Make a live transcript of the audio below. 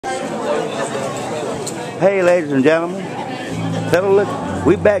Hey, ladies and gentlemen, look,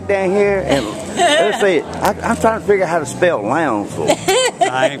 we back down here, and let's see, I'm trying to figure out how to spell Lowndesville.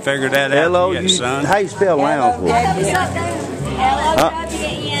 I ain't figured that out yet, son. How you spell Lowndesville? Lowndesville.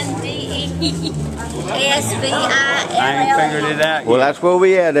 I ain't figured it out yet. Well, that's where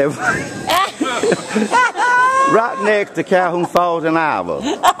we at. Right next to Calhoun Falls and Iva.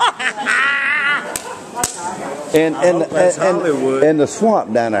 And the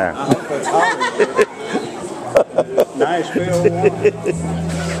swamp down there. I hope it's Hollywood. Nice Bill.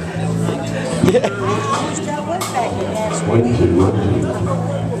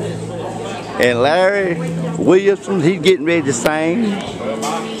 And Larry Williamson, he's getting ready to sing.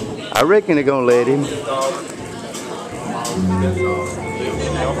 I reckon they're gonna let him.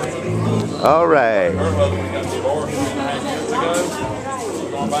 All right.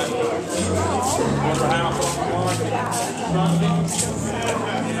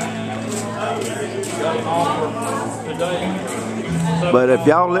 But if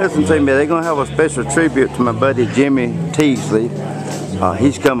y'all listen to me, they're gonna have a special tribute to my buddy Jimmy Teasley.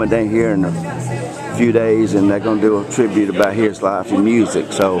 He's coming down here in a few days, and they're gonna do a tribute about his life and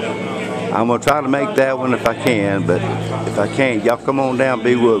music. So I'm gonna try to make that one if I can, but if I can't, y'all come on down,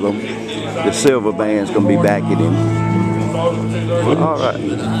 be with them. The Silver Band's gonna be backing him.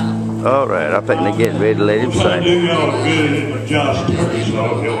 All right, I think they're getting ready to let him sing.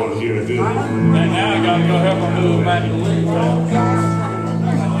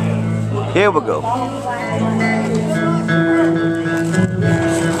 Here we go.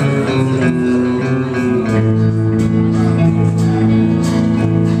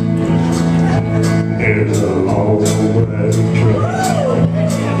 There's a long way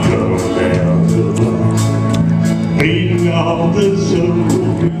going down the line, meeting all the souls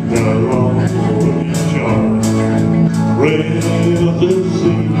along the shore. Rails the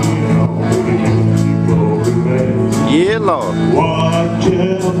sea on the glory land. Yeah, Lord. Watch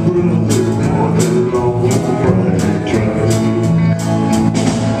out, brother, for the long way train.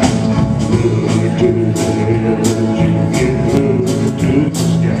 Look to the heavens, you can look to the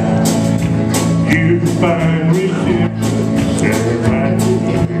sky. You find redemption and right to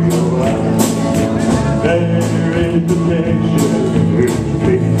go out. There is the nation whose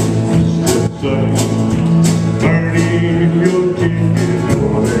peace is the same. Burning your ticket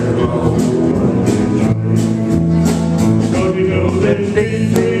for that long running train. Don't you know that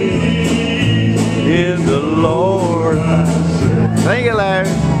victory is the Lord? Thank you, Larry.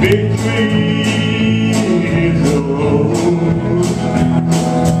 Victory is the Lord.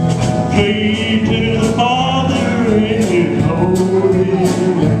 Flee to the Father in His holy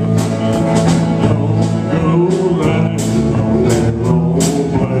name. Don't go riding on that long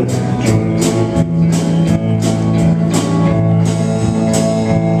black train.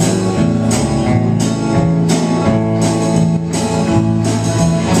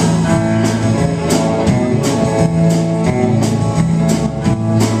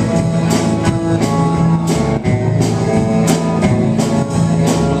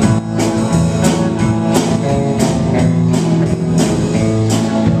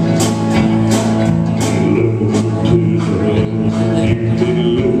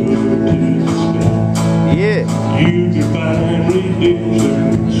 You can find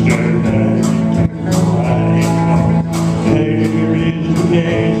redemption, stand back and right. There is the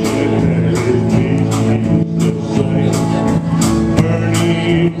nation, there is peace the same.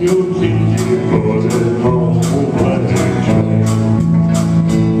 Burning your ticket for that long black train.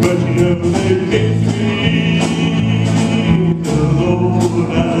 But you know that victory, the Lord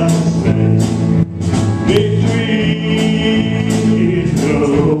I say. Victory is the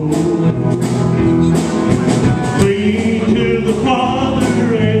Lord. Free to the Father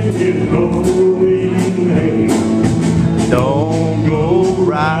and His holy name. Don't go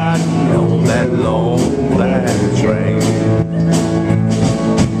riding on that long black train.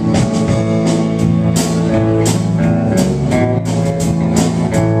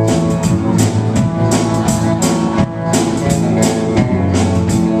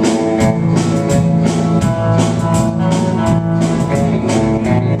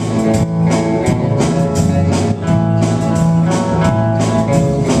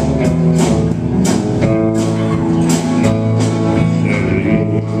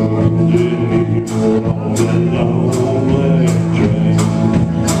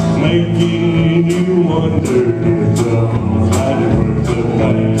 Making you wonder if somebody worth the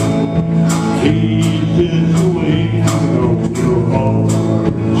pain. He's just waiting on your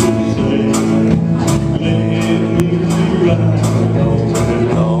heart to say, let me ride on that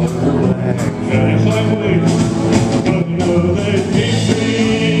long black train. But know that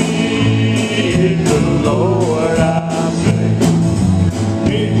victory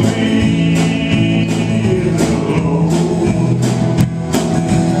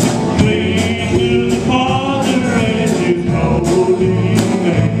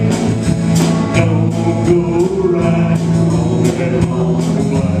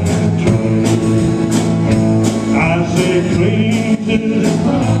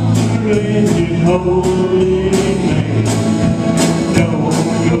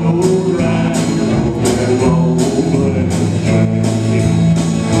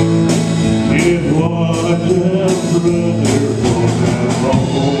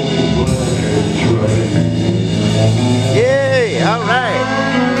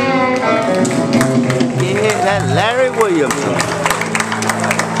Williamson.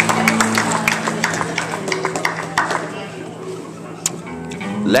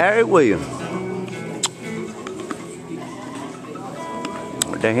 Larry Williams.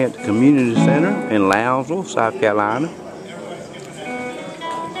 We're down here at the Community Center in Lowndesville, South Carolina.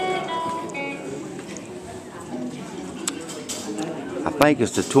 I think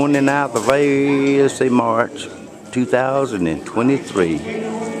it's the 29th of March 2023.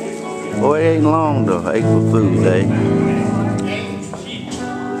 Boy, it ain't long to April Fool's Day.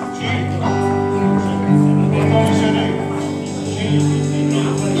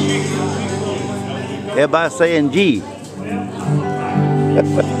 Everybody saying G. Oh,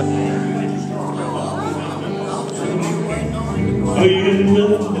 you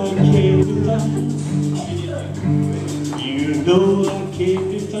know I can't be fine. You know I can't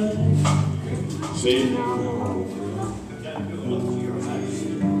be fine. Say no.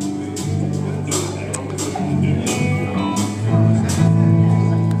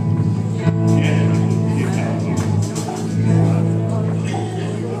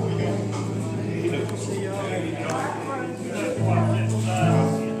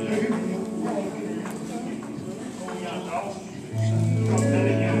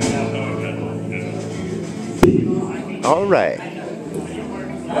 All right.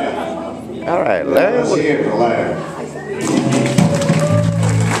 All right, Larry. Let's hear it for Larry.